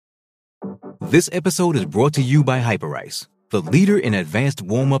This episode is brought to you by Hyperice, the leader in advanced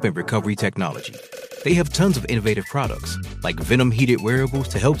warm-up and recovery technology. They have tons of innovative products, like Venom-heated wearables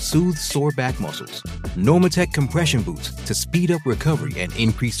to help soothe sore back muscles, Normatec compression boots to speed up recovery and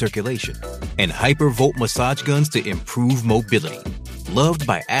increase circulation, and Hypervolt massage guns to improve mobility. Loved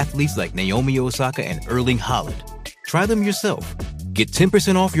by athletes like Naomi Osaka and Erling Haaland. Try them yourself. Get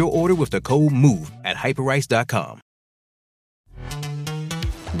 10% off your order with the code MOVE at hyperice.com.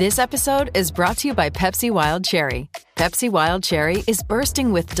 This episode is brought to you by Pepsi Wild Cherry. Pepsi Wild Cherry is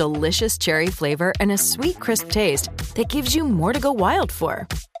bursting with delicious cherry flavor and a sweet, crisp taste that gives you more to go wild for.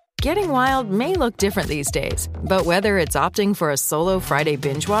 Getting wild may look different these days, but whether it's opting for a solo Friday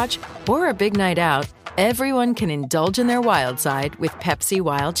binge watch or a big night out, everyone can indulge in their wild side with Pepsi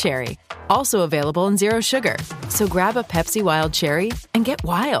Wild Cherry. Also available in Zero Sugar. So grab a Pepsi Wild Cherry and get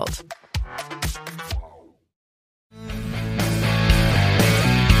wild.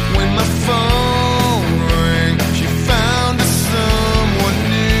 When my phone rang, she found someone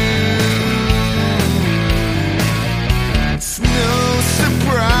new. It's no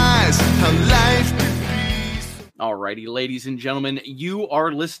surprise how life could be. Alrighty, ladies and gentlemen, you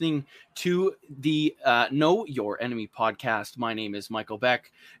are listening to the Know Your Enemy podcast. My name is Michael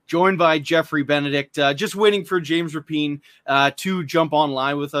Beck, joined by Jeffrey Benedict. Just waiting for James Rapien to jump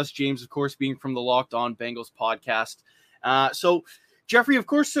online with us. James, of course, being from the Locked On Bengals podcast. So, Jeffrey, of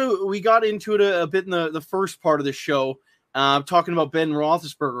course, so we got into it a bit in the first part of the show, talking about Ben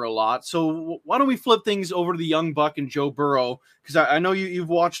Roethlisberger a lot. So why don't we flip things over to the young buck and Joe Burrow? Because I know you've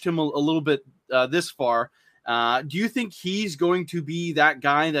watched him a little bit this far. Do you think he's going to be that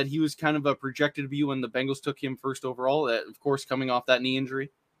guy that he was kind of projected to be when the Bengals took him first overall, of course, coming off that knee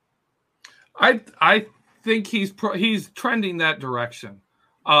injury? I think he's trending that direction.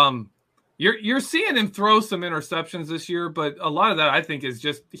 You're seeing him throw some interceptions this year, but a lot of that I think is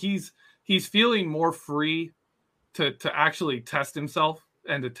just he's feeling more free to actually test himself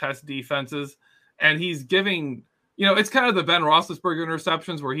and to test defenses, and he's giving. It's kind of the Ben Roethlisberger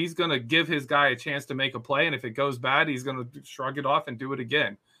interceptions where he's going to give his guy a chance to make a play, and if it goes bad, he's going to shrug it off and do it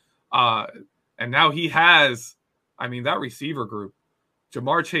again. And now he has, that receiver group,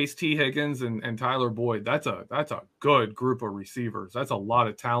 Jamar Chase, T. Higgins, and Tyler Boyd. That's a good group of receivers. That's a lot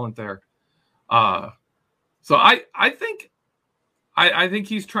of talent there. So I think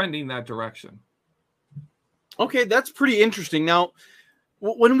he's trending that direction. Okay, that's pretty interesting. Now,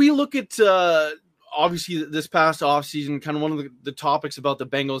 when we look at obviously this past offseason, kind of one of the topics about the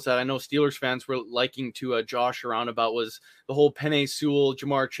Bengals that I know Steelers fans were liking to josh around about was the whole Penei Sewell,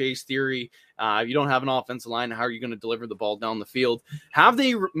 Jamar Chase theory. If you don't have an offensive line, how are you going to deliver the ball down the field? Have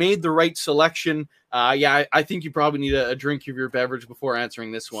they made the right selection? I think you probably need a drink of your beverage before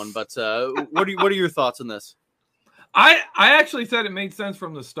answering this one. But what are your thoughts on this? I actually said it made sense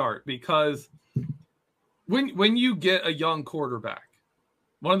from the start, because when you get a young quarterback,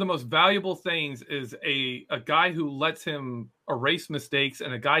 one of the most valuable things is a guy who lets him erase mistakes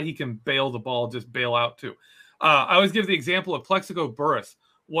and a guy he can bail the ball, just bail out to. I always give the example of Plexico Burress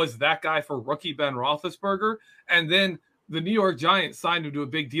was that guy for rookie Ben Roethlisberger, and then the New York Giants signed him to a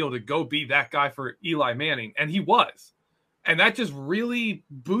big deal to go be that guy for Eli Manning, and he was. And that just really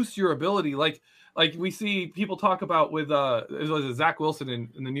boosts your ability. Like we see people talk about with Zach Wilson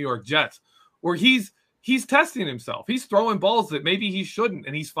in the New York Jets, where he's testing himself. He's throwing balls that maybe he shouldn't,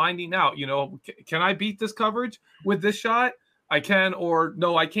 and he's finding out, can I beat this coverage with this shot? I can, or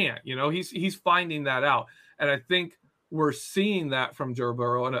no, I can't. He's finding that out. And I think we're seeing that from Joe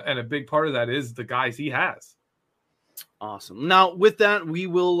Burrow, and a big part of that is the guys he has. Awesome. Now, with that, we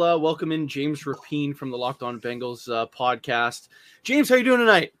will welcome in James Rapien from the Locked On Bengals podcast. James, how are you doing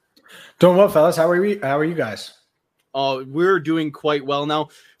tonight? Doing well, fellas. How are you guys? We're doing quite well. Now,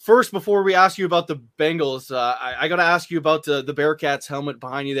 first, before we ask you about the Bengals, I got to ask you about the Bearcats helmet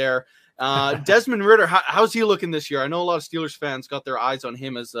behind you there. Desmond Ridder, how's he looking this year? I know a lot of Steelers fans got their eyes on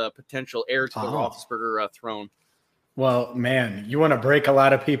him as a potential heir to the Roethlisberger throne. Well, man, you want to break a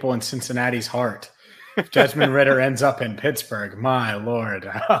lot of people in Cincinnati's heart. If Desmond Ridder ends up in Pittsburgh, my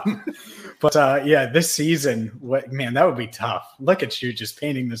Lord. But this season, that would be tough. Look at you just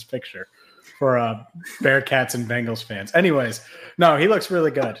painting this picture for Bearcats and Bengals fans. Anyways, no, he looks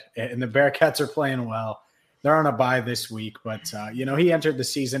really good, and the Bearcats are playing well. They're on a bye this week, but he entered the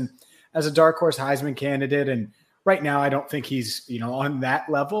season as a dark horse Heisman candidate, and right now I don't think he's on that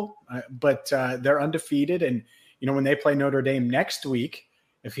level, but they're undefeated, and when they play Notre Dame next week,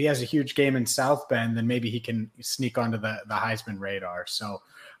 if he has a huge game in South Bend, then maybe he can sneak onto the Heisman radar. So,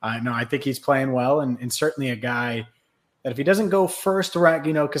 no, I think he's playing well, and certainly a guy that if he doesn't go first round,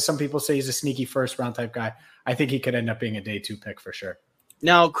 because some people say he's a sneaky first round type guy, I think he could end up being a day 2 pick for sure.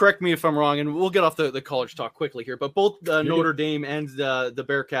 Now, correct me if I'm wrong, and we'll get off the college talk quickly here, but both Notre Dame and the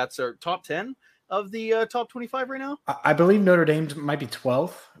Bearcats are top 10 of the top 25 right now? I believe Notre Dame might be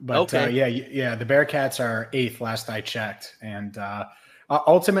 12th, but okay. Yeah, the Bearcats are 8th last I checked. And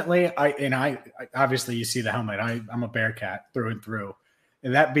ultimately, I obviously you see the helmet. I'm a Bearcat through and through.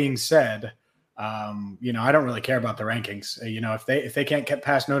 And that being said, I don't really care about the rankings. If they can't get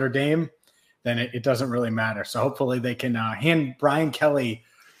past Notre Dame, then it doesn't really matter. So hopefully they can hand Brian Kelly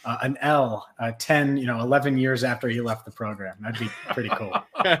an L 11 years after he left the program. That'd be pretty cool.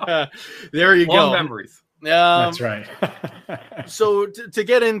 There you Long go. Memories. That's right. So to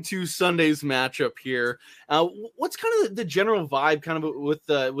get into Sunday's matchup here, what's kind of the general vibe kind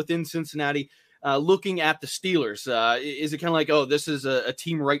of within Cincinnati looking at the Steelers? Is it kind of like, oh, this is a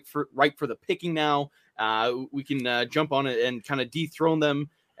team right for the picking now? We can jump on it and kind of dethrone them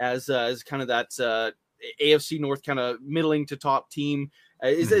as kind of that AFC North kind of middling to top team.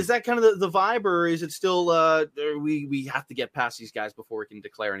 Is that kind of the vibe, or is it still we have to get past these guys before we can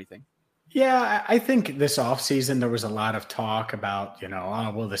declare anything? Yeah, I think this offseason there was a lot of talk about, the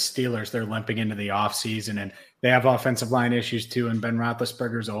Steelers, they're limping into the offseason and they have offensive line issues too. And Ben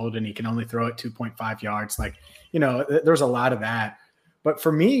Roethlisberger's old and he can only throw it 2.5 yards. There's a lot of that. But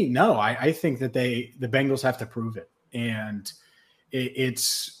for me, no, I think that the Bengals have to prove it. And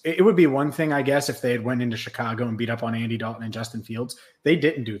it would be one thing, I guess, if they had went into Chicago and beat up on Andy Dalton and Justin Fields. They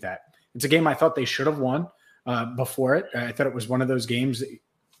didn't do that. It's a game I thought they should have won before it. I thought it was one of those games that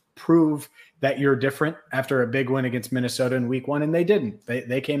prove that you're different after a big win against Minnesota in week 1, and they didn't.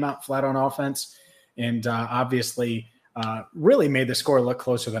 They came out flat on offense and obviously really made the score look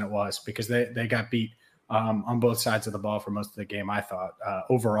closer than it was because they got beat on both sides of the ball for most of the game, I thought,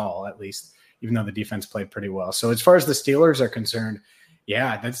 overall at least, even though the defense played pretty well. So as far as the Steelers are concerned,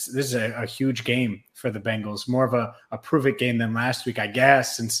 yeah, this is a huge game for the Bengals, more of a prove-it game than last week, I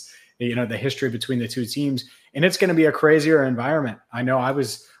guess, since the history between the two teams. And it's going to be a crazier environment. I know I'm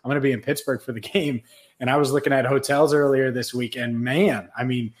going to be in Pittsburgh for the game, and I was looking at hotels earlier this week, and man, I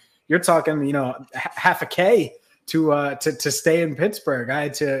mean, you're talking, half a K to stay in Pittsburgh. I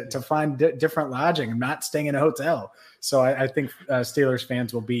had to find different lodging. I'm not staying in a hotel. So I think Steelers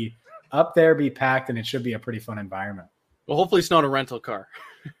fans will be up there, be packed, and it should be a pretty fun environment. Well, hopefully it's not a rental car.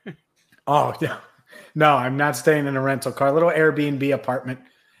 Oh, no, I'm not staying in a rental car. A little Airbnb apartment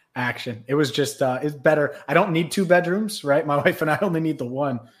action. It was just it's better. I don't need 2 bedrooms, right? My wife and I only need the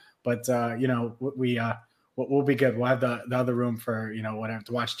one, but we'll be good. We'll have the other room for whatever,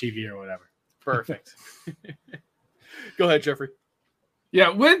 to watch TV or whatever. Perfect. Go ahead, Jeffrey.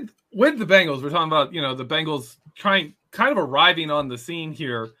 Yeah, with the Bengals, we're talking about the Bengals kind of arriving on the scene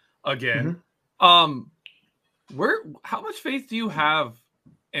here again. Mm-hmm. How much faith do you have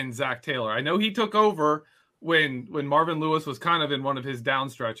in Zach Taylor? I know he took over when Marvin Lewis was kind of in one of his down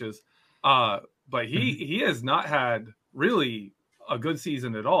stretches, but he has not had really a good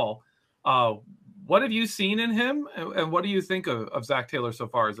season at all. What have you seen in him, and what do you think of Zach Taylor so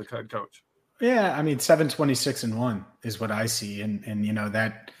far as a head coach? Yeah, I mean, 7-26-1 is what I see, and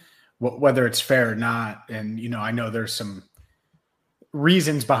that whether it's fair or not, and I know there's some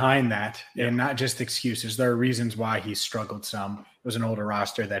reasons behind that, and not just excuses. There are reasons why he struggled some. It was an older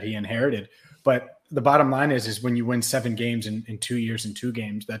roster that he inherited, but the bottom line is when you win 7 games in 2 years and 2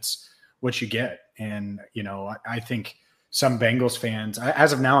 games, that's what you get. And I think some Bengals fans,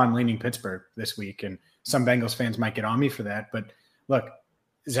 as of now, I'm leaning Pittsburgh this week, and some Bengals fans might get on me for that. But look,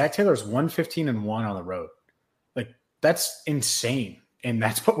 Zach Taylor's 1-15-1 on the road. Like, that's insane. And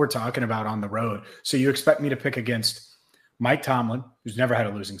that's what we're talking about on the road. So you expect me to pick against Mike Tomlin, who's never had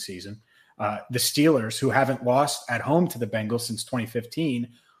a losing season, the Steelers, who haven't lost at home to the Bengals since 2015.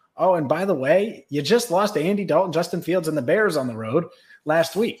 Oh, and by the way, you just lost to Andy Dalton, Justin Fields, and the Bears on the road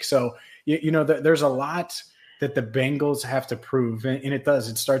last week. So, there's a lot that the Bengals have to prove, and it does.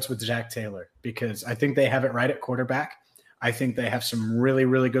 It starts with Zach Taylor, because I think they have it right at quarterback. I think they have some really,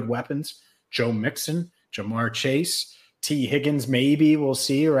 really good weapons. Joe Mixon, Jamar Chase, T. Higgins, maybe. We'll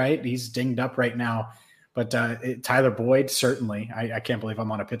see, right? He's dinged up right now. But Tyler Boyd, certainly. I can't believe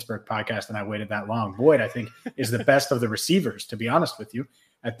I'm on a Pittsburgh podcast and I waited that long. Boyd, I think, is the best of the receivers, to be honest with you,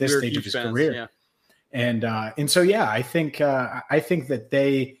 at this stage of his career. Yeah. And so, yeah, I think that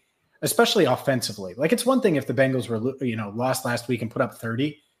they, especially offensively, like, it's one thing if the Bengals were, lost last week and put up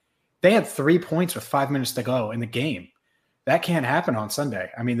 30. They had 3 points with 5 minutes to go in the game. That can't happen on Sunday.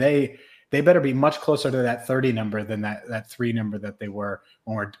 I mean, they better be much closer to that 30 number than that 3 number that they were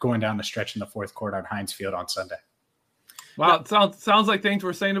when we're going down the stretch in the fourth quarter on Heinz Field on Sunday. Wow, it sounds like things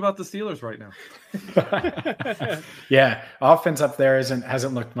we're saying about the Steelers right now. Yeah, offense up there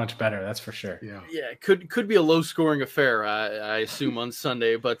hasn't looked much better. That's for sure. Yeah, could be a low scoring affair, I assume, on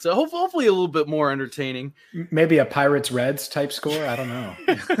Sunday, but hopefully a little bit more entertaining. Maybe a Pirates Reds type score. I don't know.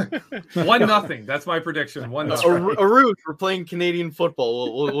 1-0. That's my prediction. 1-0. Right. Aruth, we're playing Canadian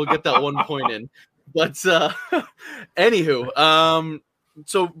football. We'll get that 1 point in. But anywho,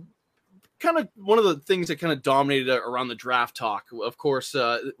 so kind of one of the things that kind of dominated around the draft talk, of course,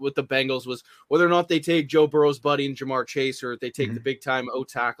 with the Bengals was whether or not they take Joe Burrow's buddy and Jamar Chase, or if they take the big time O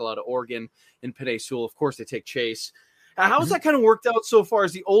tackle out of Oregon in Penei Sewell. Of course, they take Chase. How's that kind of worked out so far?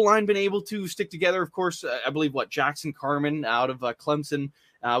 Has the O-line been able to stick together? Of course, I believe Jackson Carman out of Clemson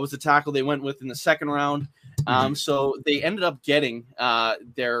was the tackle they went with in the second round. So they ended up getting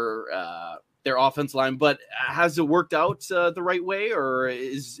their offense line, but has it worked out the right way, or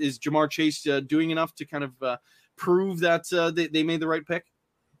is Jamar Chase doing enough to kind of prove that they made the right pick?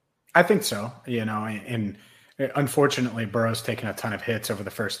 I think so. And unfortunately, Burrow's taken a ton of hits over the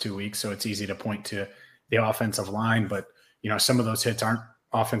first 2 weeks, so it's easy to point to the offensive line, but some of those hits aren't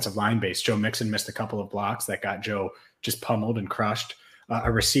offensive line based. Joe Mixon missed a couple of blocks that got Joe just pummeled and crushed.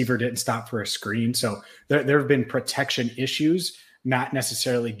 A receiver didn't stop for a screen. So there have been protection issues, not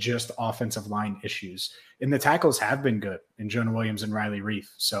necessarily just offensive line issues. And the tackles have been good in Jonah Williams and Riley Reiff.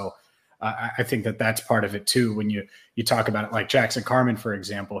 So I think that's part of it too. When you talk about it, like Jackson Carman, for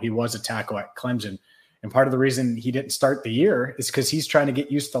example, he was a tackle at Clemson. And part of the reason he didn't start the year is because he's trying to get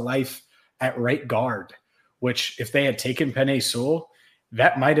used to life at right guard, which if they had taken Penei Sewell,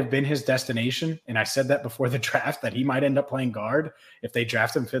 that might have been his destination. And I said that before the draft, that he might end up playing guard if they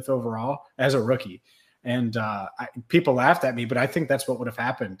draft him 5th overall as a rookie. And people laughed at me, but I think that's what would have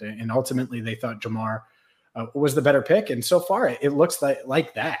happened. And ultimately they thought Jamar was the better pick. And so far it looks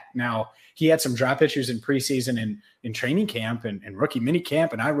like that. Now, he had some drop issues in preseason and in training camp and rookie mini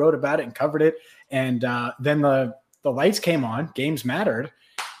camp. And I wrote about it and covered it. And then the lights came on, games mattered.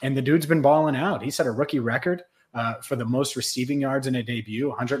 And the dude's been balling out. He set a rookie record for the most receiving yards in a debut,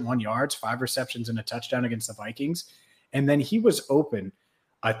 101 yards, 5 receptions and a touchdown against the Vikings. And then he was open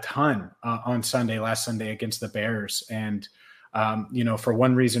a ton on last Sunday against the Bears. And, for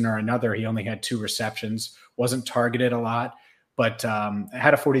one reason or another, he only had 2 receptions, wasn't targeted a lot, but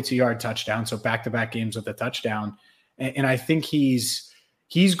had a 42-yard touchdown. So back-to-back games with a touchdown. And I think he's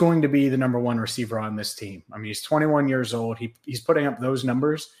going to be the number 1 receiver on this team. I mean, he's 21 years old. He's putting up those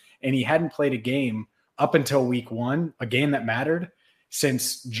numbers, and he hadn't played a game up until week 1, a game that mattered,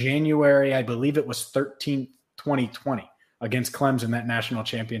 since January, I believe it was 13th, 2020 against Clemson, that national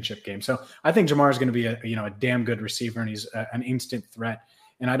championship game. So I think Jamar is going to be a damn good receiver, and he's an instant threat.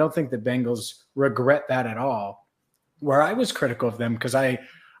 And I don't think the Bengals regret that at all. Where I was critical of them, because I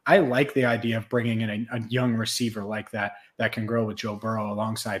like the idea of bringing in a young receiver like that can grow with Joe Burrow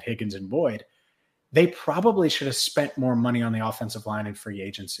alongside Higgins and Boyd. They probably should have spent more money on the offensive line in free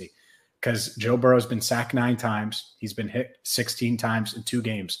agency, because Joe Burrow's been sacked 9 times. He's been hit 16 times in 2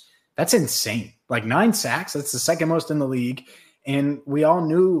 games. That's insane. Like 9 sacks, that's the second most in the league. And we all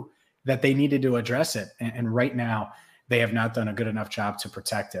knew that they needed to address it. And right now, they have not done a good enough job to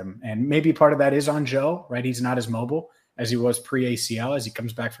protect him. And maybe part of that is on Joe, right? He's not as mobile as he was pre-ACL as he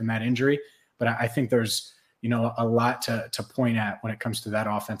comes back from that injury. But I think there's, a lot to point at when it comes to that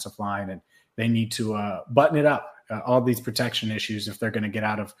offensive line. And they need to button it up, all these protection issues, if they're going to get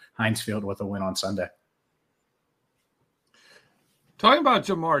out of Heinz Field with a win on Sunday. Talking about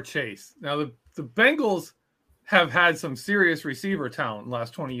Jamar Chase. Now, the Bengals have had some serious receiver talent in the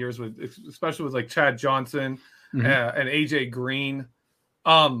last 20 years, especially with like Chad Johnson and AJ Green.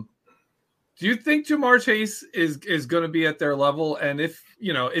 Do you think Jamar Chase is going to be at their level? And if,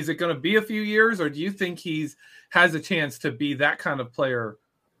 is it going to be a few years, or do you think has a chance to be that kind of player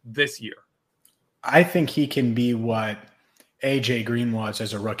this year? I think he can be what AJ Green was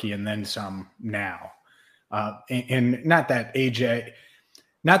as a rookie and then some now. And not that he's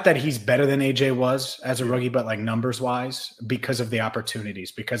better than AJ was as a rookie, but like numbers wise, because of the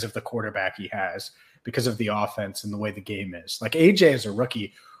opportunities, because of the quarterback he has, because of the offense and the way the game is. Like AJ as a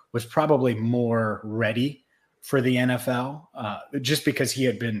rookie was probably more ready for the NFL just because he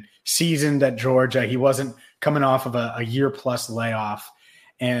had been seasoned at Georgia. He wasn't coming off of a year plus layoff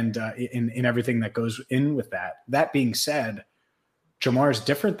and in everything that goes in with that. That being said, Jamar is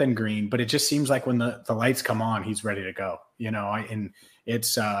different than Green, but it just seems like when the lights come on, he's ready to go, and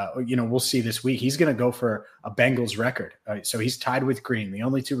it's, we'll see this week. He's going to go for a Bengals record. So he's tied with Green, the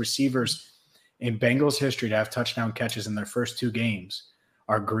only 2 receivers in Bengals history to have touchdown catches in their first 2 games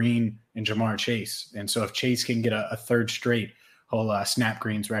are Green and Jamar Chase. And so if Chase can get a 3rd straight, he'll snap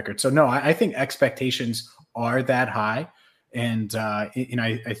Green's record. So no, I think expectations are that high. And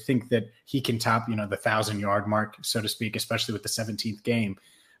I think that he can top, the 1,000-yard mark, so to speak, especially with the 17th game.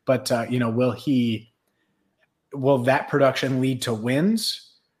 But, will that production lead to wins?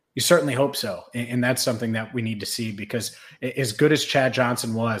 You certainly hope so. And that's something that we need to see, because as good as Chad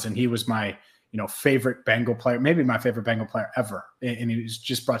Johnson was, and he was my, favorite Bengal player, maybe my favorite Bengal player ever. And he's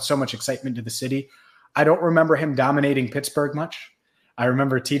just brought so much excitement to the city. I don't remember him dominating Pittsburgh much. I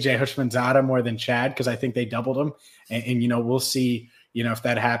remember TJ Houshmandzadeh more than Chad, because I think they doubled him. And we'll see, if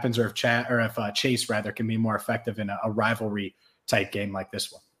that happens, or if Chase rather can be more effective in a rivalry type game like this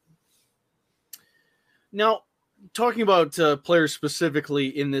one. Now, talking about players specifically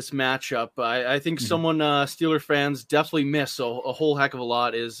in this matchup, I think someone Steeler fans definitely miss a whole heck of a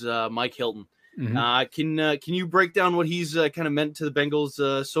lot is Mike Hilton. Can you break down what he's kind of meant to the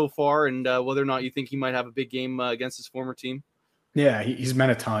Bengals so far, and whether or not you think he might have a big game against his former team? Yeah, he's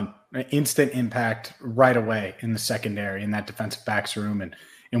meant a ton. Instant impact right away in the secondary, in that defensive backs room,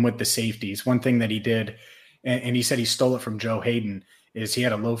 and with the safeties. One thing that he did, and he said he stole it from Joe Hayden, is he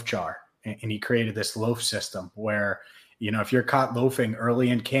had a loaf jar, and he created this loaf system where, if you're caught loafing early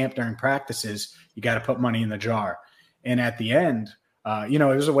in camp during practices, you got to put money in the jar. And at the end, it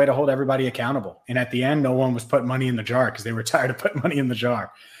was a way to hold everybody accountable. And at the end, no one was putting money in the jar because they were tired of putting money in the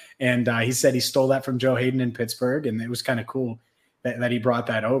jar. And he said he stole that from Joe Hayden in Pittsburgh, and it was kind of cool that he brought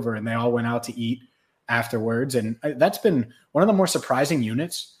that over, and they all went out to eat afterwards. And that's been one of the more surprising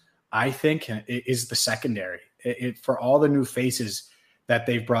units, I think, is the secondary. For all the new faces that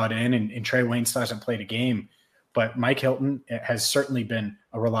they've brought in, and Trey Wayne still hasn't played a game, but Mike Hilton has certainly been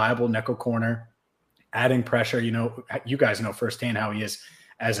a reliable nickel corner, adding pressure. You guys know firsthand how he is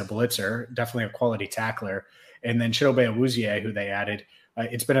as a blitzer, definitely a quality tackler. And then Chidobe Awuzie, who they added,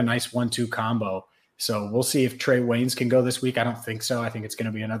 it's been a nice 1-2 combo. So we'll see if Trey Waynes can go this week. I don't think so. I think it's going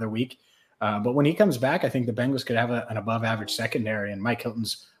to be another week. But when he comes back, I think the Bengals could have an above-average secondary, and Mike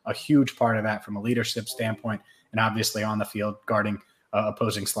Hilton's a huge part of that from a leadership standpoint, and obviously on the field guarding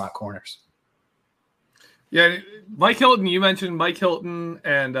opposing slot corners. Yeah, Mike Hilton. You mentioned Mike Hilton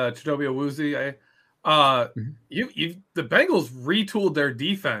and Chidobe Awuzie. The Bengals retooled their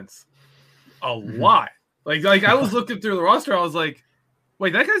defense a lot. Like I was looking through the roster, I was like,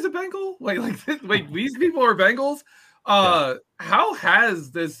 wait, that guy's a Bengal? Wait, these people are Bengals? How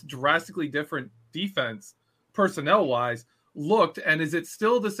has this drastically different defense, personnel-wise, looked? And is it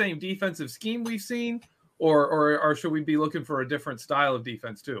still the same defensive scheme we've seen? Or should we be looking for a different style of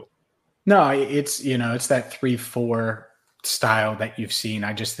defense too? No, it's that 3-4 style that you've seen.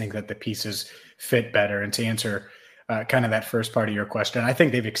 I just think that the pieces fit better. And to answer kind of that first part of your question, I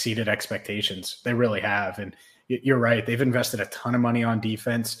think they've exceeded expectations. They really have. And you're right. They've invested a ton of money on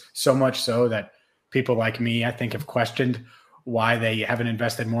defense, so much so that people like me, I think, have questioned why they haven't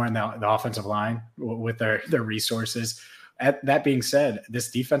invested more in the offensive line with their resources. That being said, this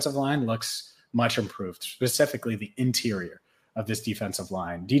defensive line looks much improved, specifically the interior of this defensive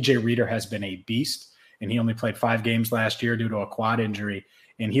line. DJ Reader has been a beast, and he only played 5 games last year due to a quad injury,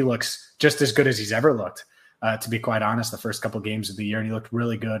 and he looks just as good as he's ever looked, to be quite honest, the first couple games of the year, and he looked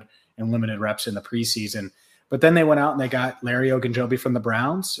really good in limited reps in the preseason. But then they went out and they got Larry Ogunjobi from the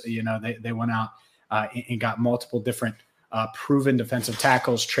Browns. They went out and got multiple different proven defensive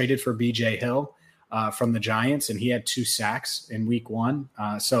tackles, traded for BJ Hill from the Giants, and he had 2 sacks in week 1.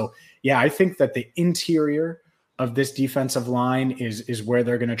 I think that the interior of this defensive line is where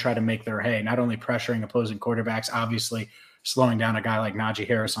they're going to try to make their hay, not only pressuring opposing quarterbacks, obviously slowing down a guy like Najee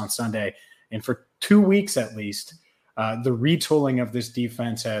Harris on Sunday. And for 2 weeks at least, the retooling of this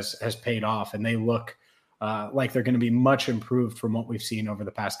defense has paid off, and they look like they're going to be much improved from what we've seen over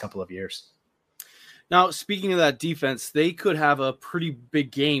the past couple of years. Now, speaking of that defense, they could have a pretty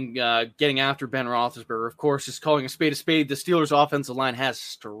big game getting after Ben Roethlisberger. Of course, just calling a spade, the Steelers' offensive line has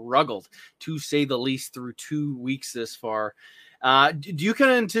struggled, to say the least, through 2 weeks this far. Do you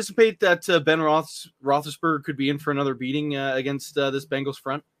kind of anticipate that Ben Roethlisberger could be in for another beating against this Bengals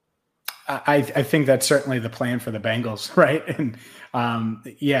front? I think that's certainly the plan for the Bengals, right? And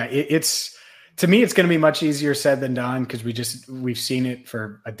it's to me, it's going to be much easier said than done, because we've seen it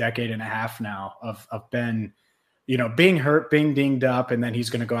for a decade and a half now of Ben, being hurt, being dinged up, and then he's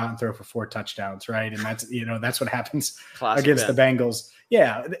going to go out and throw for 4 touchdowns, right? And that's what happens against the Bengals.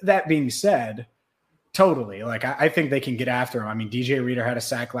 Yeah. That being said, totally. I think they can get after him. I mean, DJ Reader had a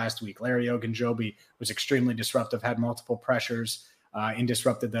sack last week. Larry Ogunjobi was extremely disruptive, had multiple pressures, and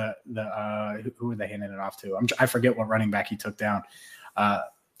disrupted who were they handing it off to? I forget what running back he took down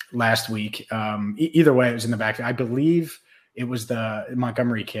last week. Either way, it was in the backfield. I believe it was the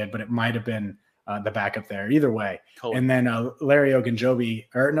Montgomery kid, but it might have been the backup there. Either way. Totally. And then Larry Ogunjobi,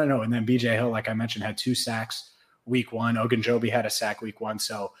 and then BJ Hill, like I mentioned, had 2 sacks week 1. Ogunjobi had a sack week 1.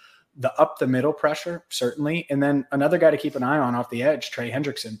 So the up the middle pressure, certainly. And then another guy to keep an eye on off the edge, Trey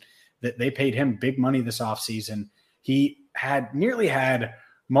Hendrickson, that they paid him big money this offseason. He nearly had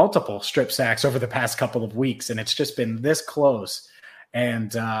multiple strip sacks over the past couple of weeks, and it's just been this close.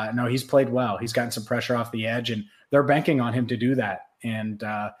 And no, he's played well. He's gotten some pressure off the edge, and they're banking on him to do that. And,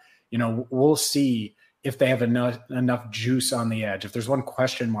 we'll see if they have enough juice on the edge. If there's one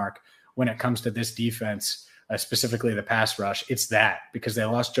question mark when it comes to this defense, specifically the pass rush, it's that, because they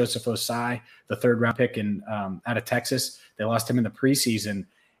lost Joseph Osai, the 3rd-round pick out of Texas. They lost him in the preseason,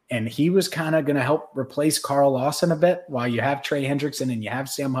 and he was kind of going to help replace Carl Lawson a bit while you have Trey Hendrickson and you have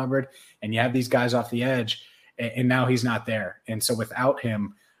Sam Hubbard and you have these guys off the edge, and now he's not there. And so without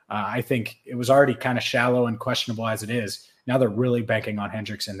him, I think it was already kind of shallow and questionable as it is. Now they're really banking on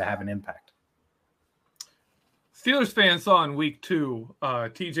Hendrickson to have an impact. Steelers fans saw in week 2,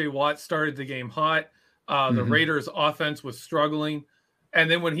 TJ Watt started the game hot. The Raiders offense was struggling. And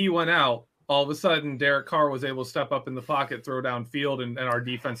then when he went out, all of a sudden Derek Carr was able to step up in the pocket, throw downfield, and our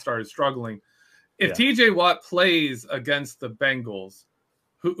defense started struggling. If TJ Watt plays against the Bengals,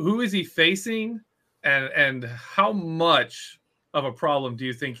 who is he facing, and how much of a problem do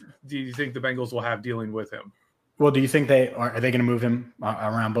you think the Bengals will have dealing with him? Well, do you think are they going to move him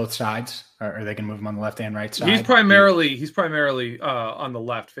around both sides, or are they going to move him on the left and right side? He's primarily on the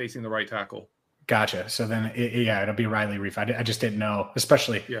left, facing the right tackle. Gotcha. So then, it'll be Riley Reif. I just didn't know,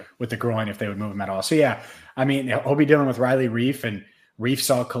 especially with the groin, if they would move him at all. So, he'll be dealing with Riley Reif, and Reif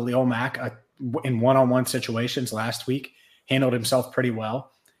saw Khalil Mack in one-on-one situations last week, handled himself pretty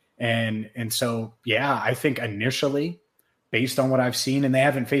well. And so, I think initially, based on what I've seen, and they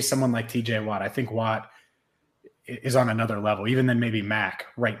haven't faced someone like TJ Watt, I think Watt is on another level, even than maybe Mack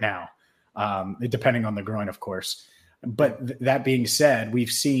right now, depending on the groin, of course. But that being said,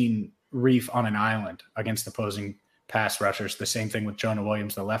 we've seen Reif on an island against opposing pass rushers. The same thing with Jonah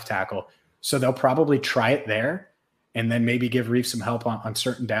Williams, the left tackle. So they'll probably try it there, and then maybe give Reif some help on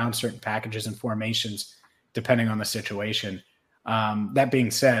certain downs, certain packages and formations, depending on the situation. That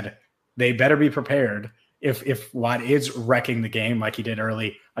being said, they better be prepared if Watt is wrecking the game like he did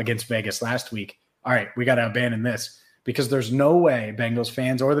early against Vegas last week. All right, we got to abandon this, because there's no way Bengals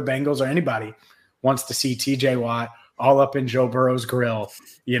fans or the Bengals or anybody wants to see TJ Watt all up in Joe Burrow's grill,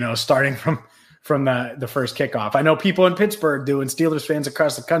 starting from the first kickoff. I know people in Pittsburgh do, and Steelers fans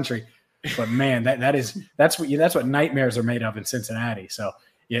across the country, but man, that's what nightmares are made of in Cincinnati. So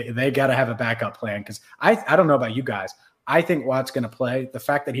they got to have a backup plan, because I don't know about you guys. I think Watt's going to play. The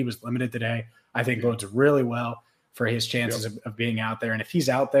fact that he was limited today, I think bodes really well for his chances of being out there. And if he's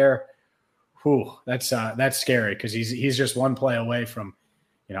out there, that's scary, because he's just one play away from,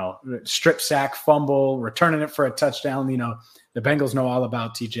 strip sack, fumble, returning it for a touchdown. The Bengals know all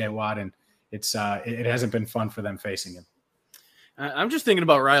about TJ Watt, and it hasn't been fun for them facing him. I'm just thinking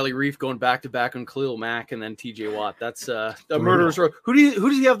about Riley Reif going back to back on Khalil Mack and then TJ Watt. That's a murderer's row. Who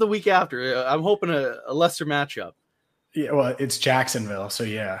does he have the week after? I'm hoping a lesser matchup. Yeah, well, it's Jacksonville, so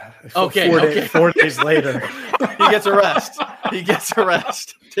Okay. 4 days later, he gets a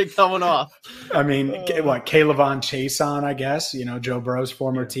rest. Take that one off. I mean, K'Lavon Chaisson, I guess, Joe Burrow's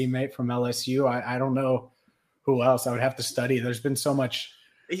former teammate from LSU. I don't know who else. I would have to study. There's been so much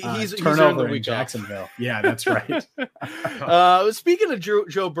turnover in Jacksonville. Yeah, that's right. Speaking of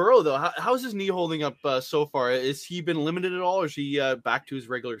Joe Burrow, though, how's his knee holding up so far? Has he been limited at all, or is he back to his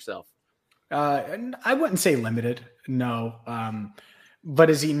regular self? I wouldn't say limited, no. But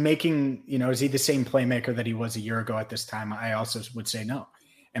is he making, is he the same playmaker that he was a year ago at this time? I also would say no.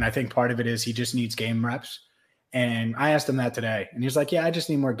 And I think part of it is he just needs game reps. And I asked him that today, and he was like, I just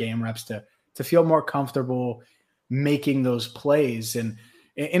need more game reps to feel more comfortable making those plays. And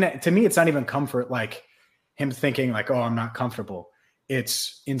to me, it's not even comfort, like him thinking like, I'm not comfortable.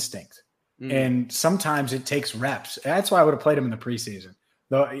 It's instinct. And sometimes it takes reps. That's why I would have played him in the preseason.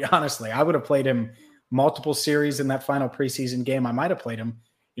 Though, honestly, I would have played him multiple series in that final preseason game. I might have played him,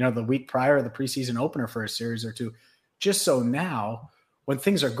 the week prior, the preseason opener for a series or two, just so now when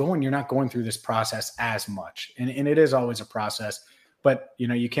things are going, you're not going through this process as much. And it is always a process, but,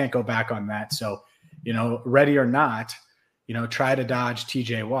 you can't go back on that. So, ready or not, try to dodge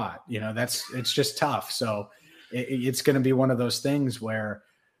TJ Watt. It's just tough. So it's going to be one of those things where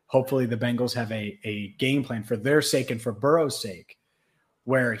hopefully the Bengals have a game plan for their sake and for Burrow's sake,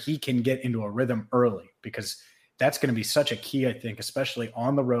 where he can get into a rhythm early, because that's going to be such a key, I think, especially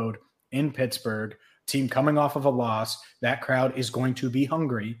on the road in Pittsburgh, team coming off of a loss. That crowd is going to be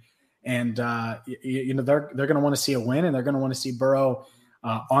hungry, and they're going to want to see a win, and they're going to want to see Burrow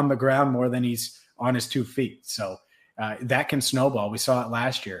on the ground more than he's on his 2 feet. So that can snowball. We saw it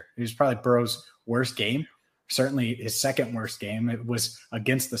last year. It was probably Burrow's worst game certainly his second worst game, it was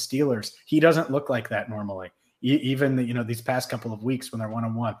against the Steelers. He doesn't look like that normally. Even these past couple of weeks when they're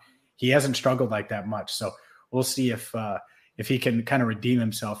 1-1, he hasn't struggled like that much. So we'll see if he can kind of redeem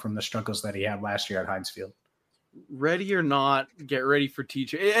himself from the struggles that he had last year at Heinz Field. Ready or not, get ready for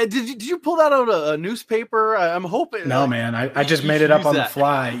TJ. Did you pull that out a newspaper? I'm hoping. No, man. I just made it up on the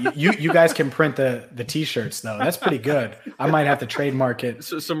fly. You guys can print the T-shirts though. That's pretty good. I might have to trademark it.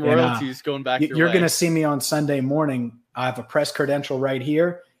 So some royalties going back. You're going to see me on Sunday morning. I have a press credential right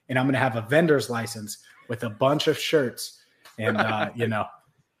here, and I'm going to have a vendor's license with a bunch of shirts, and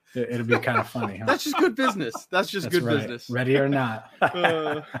it'll be kind of funny. Huh? That's just good business. That's good right. business. Ready or not.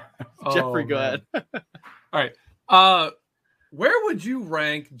 Jeffrey, go ahead. All right. Where would you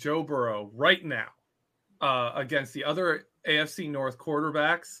rank Joe Burrow right now against the other AFC North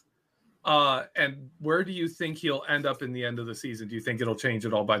quarterbacks? And where do you think he'll end up in the end of the season? Do you think it'll change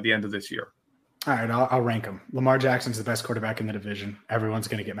at all by the end of this year? All right, I'll rank him. Lamar Jackson's the best quarterback in the division. Everyone's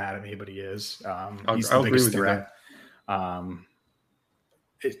going to get mad at me, but he is. He's the biggest threat.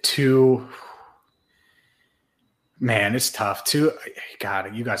 2, man, it's tough. 2,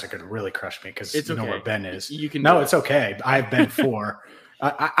 God, you guys are going to really crush me because you know where Ben is. It's okay. I have Ben 4.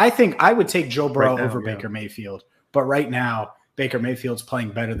 I think I would take Joe Burrow over Baker Mayfield, but right now Baker Mayfield's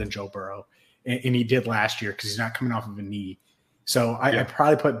playing better than Joe Burrow, and he did last year because he's not coming off of a knee. So I'd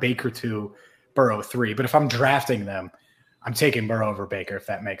probably put Baker 2, Burrow 3. But if I'm drafting them, I'm taking Burrow over Baker, if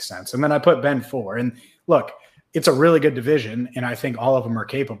that makes sense. And then I put Ben 4. And look, it's a really good division, and I think all of them are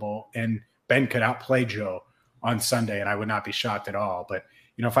capable. And Ben could outplay Joe on Sunday, and I would not be shocked at all. But,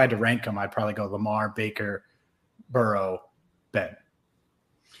 if I had to rank them, I'd probably go Lamar, Baker, Burrow, Ben.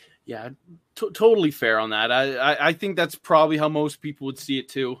 Yeah, totally fair on that. I think that's probably how most people would see it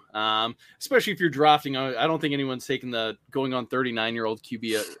too. Especially if you're drafting. I don't think anyone's taking the going on 39-year-old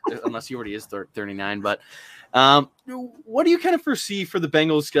QB unless he already is 39. But what do you kind of foresee for the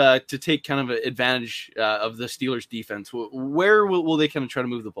Bengals to take kind of advantage of the Steelers defense? Where will they kind of try to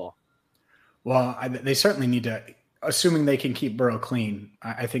move the ball? Well, they certainly need to, assuming they can keep Burrow clean.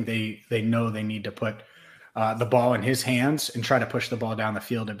 I think they know they need to put the ball in his hands and try to push the ball down the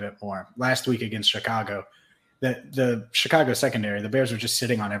field a bit more. Last week against Chicago, the Chicago secondary, the Bears were just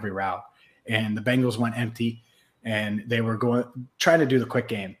sitting on every route, and the Bengals went empty, and they were trying to do the quick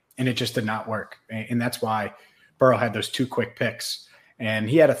game, and it just did not work. And that's why Burrow had those 2 quick picks, and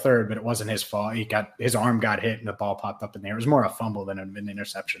he had a third, but it wasn't his fault. His arm got hit, and the ball popped up in there. It was more a fumble than an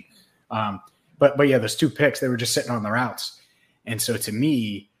interception. But yeah, those 2 picks, they were just sitting on the routes. And so to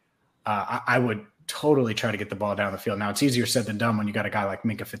me, I would totally try to get the ball down the field. Now it's easier said than done when you got a guy like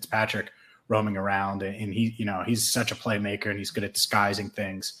Minkah Fitzpatrick roaming around, and he's such a playmaker and he's good at disguising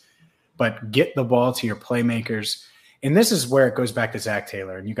things. But get the ball to your playmakers. And this is where it goes back to Zach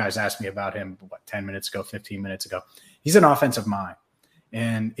Taylor. And you guys asked me about him, 10 minutes ago, 15 minutes ago. He's an offensive mind.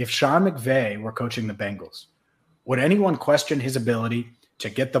 And if Sean McVay were coaching the Bengals, would anyone question his ability to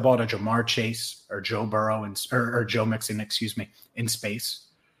get the ball to Jamar Chase or Joe Burrow or Joe Mixon, in space?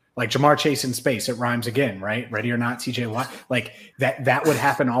 Like Jamar Chase in space, it rhymes again, right? Ready or not, TJ Watt. Like that would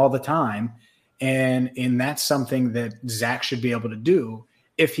happen all the time. And that's something that Zach should be able to do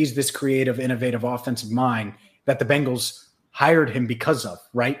if he's this creative, innovative offensive mind that the Bengals hired him because of,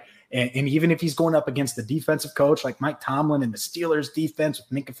 right? And even if he's going up against the defensive coach like Mike Tomlin and the Steelers defense with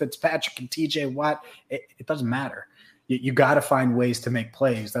Minkah Fitzpatrick and TJ Watt, it doesn't matter. You got to find ways to make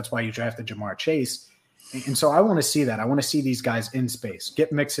plays. That's why you drafted Jamar Chase. And so I want to see that. I want to see these guys in space.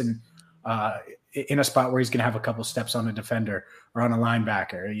 Get Mixon in a spot where he's going to have a couple steps on a defender or on a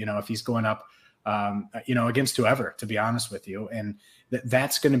linebacker, if he's going up, against whoever, to be honest with you. And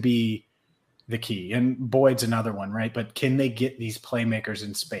that's going to be the key. And Boyd's another one, right? But can they get these playmakers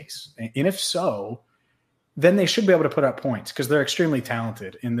in space? And if so, then they should be able to put up points because they're extremely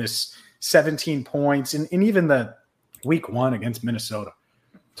talented in this 17 points. And even the week 1 against Minnesota,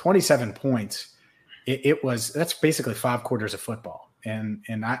 27 points. That's basically 5 quarters of football. And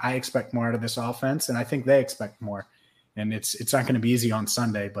I expect more out of this offense, and I think they expect more. And it's not going to be easy on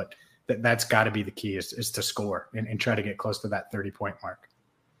Sunday, but that's got to be the key is to score and try to get close to that 30-point mark.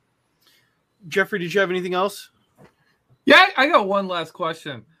 Jeffrey, did you have anything else? Yeah, I got one last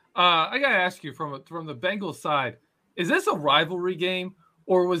question. I got to ask you from the Bengals side, is this a rivalry game?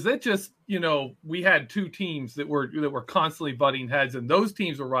 Or was it just, we had 2 teams that were constantly butting heads and those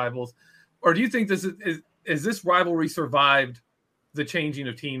teams were rivals? Or do you think this is this rivalry survived the changing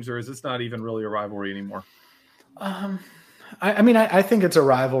of teams, or is this not even really a rivalry anymore? I think it's a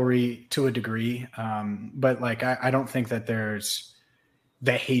rivalry to a degree. But I don't think that there's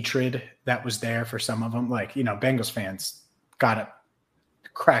the hatred that was there for some of them. Bengals fans got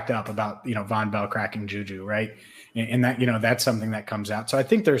cracked up about, Von Bell cracking Juju, right? And that, that's something that comes out. So I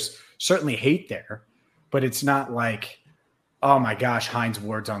think there's certainly hate there, but it's not like, oh my gosh, Hines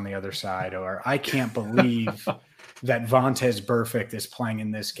Ward's on the other side, or I can't believe that Vontaze Burfict is playing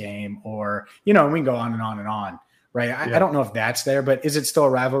in this game, or, we can go on and on and on, right? I don't know if that's there, but is it still a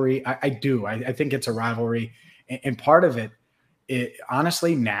rivalry? I do. I think it's a rivalry. And part of it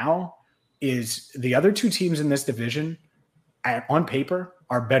honestly now is the other two teams in this division on paper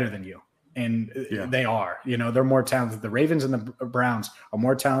are better than you. And they are, they're more talented. The Ravens and the Browns are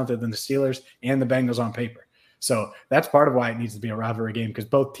more talented than the Steelers and the Bengals on paper. So that's part of why it needs to be a rivalry game, because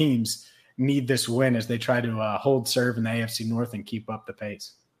both teams need this win as they try to hold serve in the AFC North and keep up the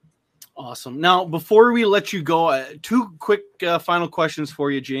pace. Awesome. Now, before we let you go, two quick final questions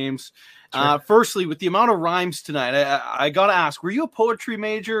for you, James. Sure. Firstly, with the amount of rhymes tonight, I got to ask, were you a poetry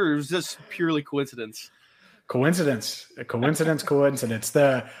major, or is this purely coincidence? Coincidence. I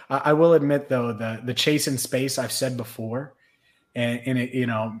will admit, though, the chase in space I've said before, and it,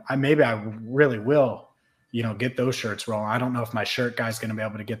 I really will, get those shirts rolling. I don't know if my shirt guy's going to be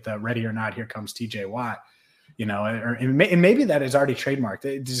able to get the ready or not, here comes TJ Watt, and maybe that is already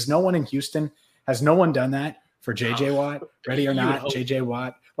trademarked. Does no one in Houston, has no one done that for JJ Watt, ready or not, JJ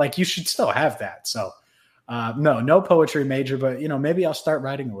Watt? Like, you should still have that. So no poetry major, but maybe I'll start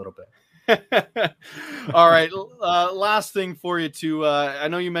writing a little bit. All right. Last thing for you too. I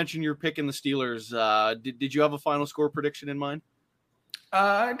know you mentioned you're picking the Steelers. Did you have a final score prediction in mind?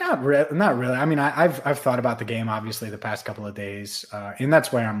 Not really. I mean, I've thought about the game, obviously, the past couple of days, and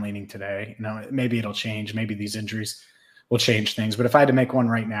that's where I'm leaning today. Maybe it'll change. Maybe these injuries will change things. But if I had to make one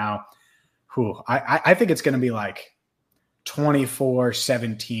right now, I think it's going to be like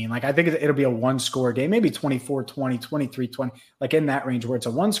 24-17. Like, I think it'll be a one-score game, maybe 24-20, 23-20, like in that range where it's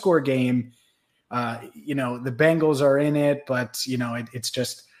a one-score game. The Bengals are in it, but,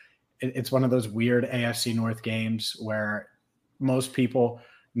 it's one of those weird AFC North games where most people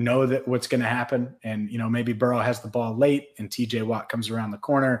know that what's going to happen. And, maybe Burrow has the ball late and TJ Watt comes around the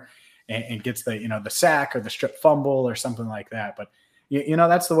corner and gets the sack or the strip fumble or something like that. But,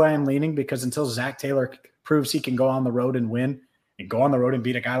 that's the way I'm leaning, because until Zach Taylor proves he can go on the road and win and go on the road and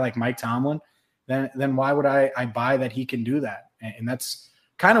beat a guy like Mike Tomlin, then why would I buy that he can do that? And that's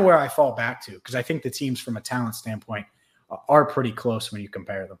kind of where I fall back to, because I think the teams from a talent standpoint are pretty close when you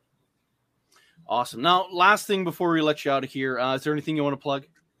compare them. Awesome. Now, last thing before we let you out of here, is there anything you want to plug?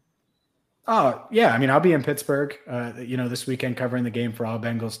 Oh, yeah. I mean, I'll be in Pittsburgh, this weekend covering the game for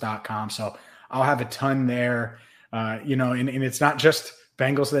allbengals.com. So I'll have a ton there, and it's not just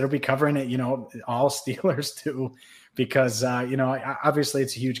Bengals that'll be covering it, all Steelers too, because, obviously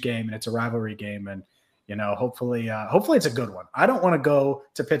it's a huge game and it's a rivalry game, and, hopefully it's a good one. I don't want to go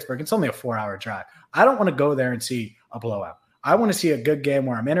to Pittsburgh. It's only a 4-hour drive. I don't want to go there and see a blowout. I want to see a good game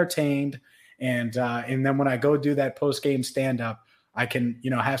where I'm entertained. And then when I go do that post-game stand-up, I can,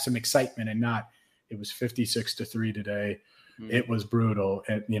 have some excitement and not, it was 56-3 today. Mm-hmm. It was brutal.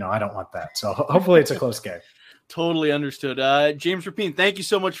 And, I don't want that. So hopefully it's a close game. Totally understood. James Rapien, thank you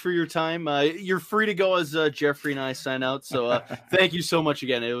so much for your time. You're free to go as Jeffrey and I sign out. So thank you so much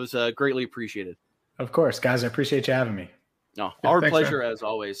again. It was greatly appreciated. Of course, guys. I appreciate you having me. No, our pleasure, as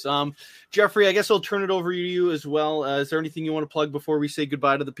always. Jeffrey, I guess I'll turn it over to you as well. Is there anything you want to plug before we say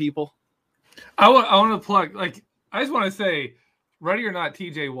goodbye to the people? I want to plug, I just want to say, ready or not,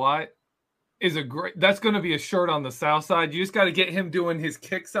 TJ Watt is that's going to be a shirt on the South Side. You just got to get him doing his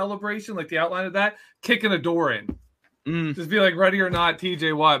kick celebration, like the outline of that, kicking a door in. Just be like, ready or not,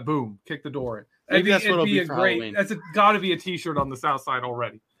 TJ Watt, boom, kick the door in. Maybe that's what it'll be for Halloween. That's got to be a t-shirt on the South Side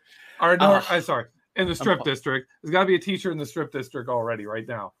already. In the strip district. There's got to be a t-shirt in the strip district already right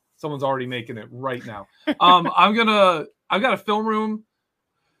now. Someone's already making it right now. I've got a film room.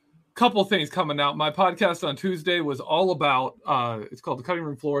 Couple things coming out. My podcast on Tuesday was all about, it's called The Cutting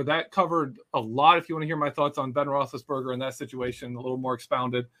Room Floor. That covered a lot. If you want to hear my thoughts on Ben Roethlisberger and that situation, a little more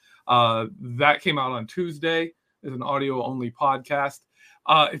expounded, that came out on Tuesday. It's an audio-only podcast.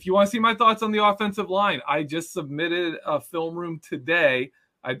 If you want to see my thoughts on the offensive line, I just submitted a film room today.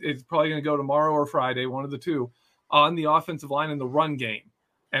 It's probably going to go tomorrow or Friday, one of the two, on the offensive line in the run game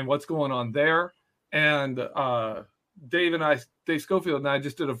and what's going on there. And Dave Schofield and I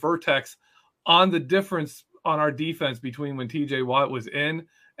just did a vertex on the difference on our defense between when TJ Watt was in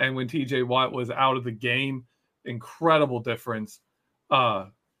and when TJ Watt was out of the game. Incredible difference.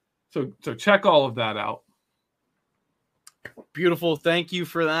 So check all of that out. Beautiful. Thank you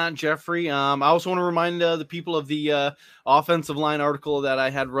for that, Jeffrey. I also want to remind the people of the offensive line article that I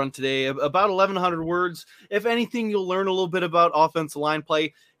had run today, about 1,100 words. If anything, you'll learn a little bit about offensive line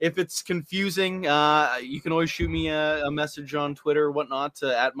play. If it's confusing, you can always shoot me a message on Twitter or whatnot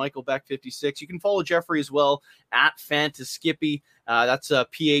at MichaelBeck56. You can follow Jeffrey as well at FantaSkippy. That's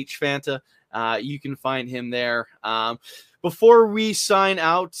PH Fanta. You can find him there. Before we sign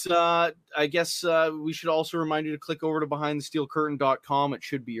out, I guess we should also remind you to click over to BehindTheSteelCurtain.com. It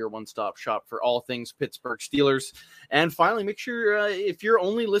should be your one-stop shop for all things Pittsburgh Steelers. And finally, make sure if you're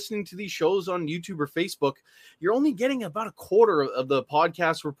only listening to these shows on YouTube or Facebook, you're only getting about a quarter of the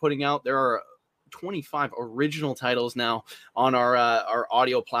podcasts we're putting out. There are 25 original titles now on our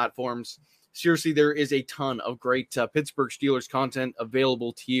audio platforms. Seriously, there is a ton of great Pittsburgh Steelers content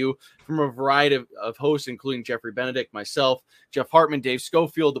available to you from a variety of hosts, including Jeffrey Benedict, myself, Jeff Hartman, Dave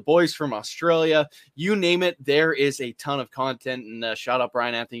Schofield, the boys from Australia. You name it, there is a ton of content. And shout out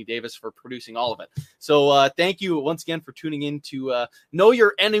Brian Anthony Davis for producing all of it. So thank you once again for tuning in to Know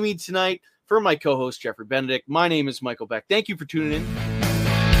Your Enemy tonight. For my co-host, Jeffrey Benedict, my name is Michael Beck. Thank you for tuning in.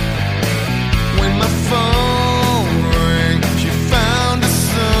 When my phone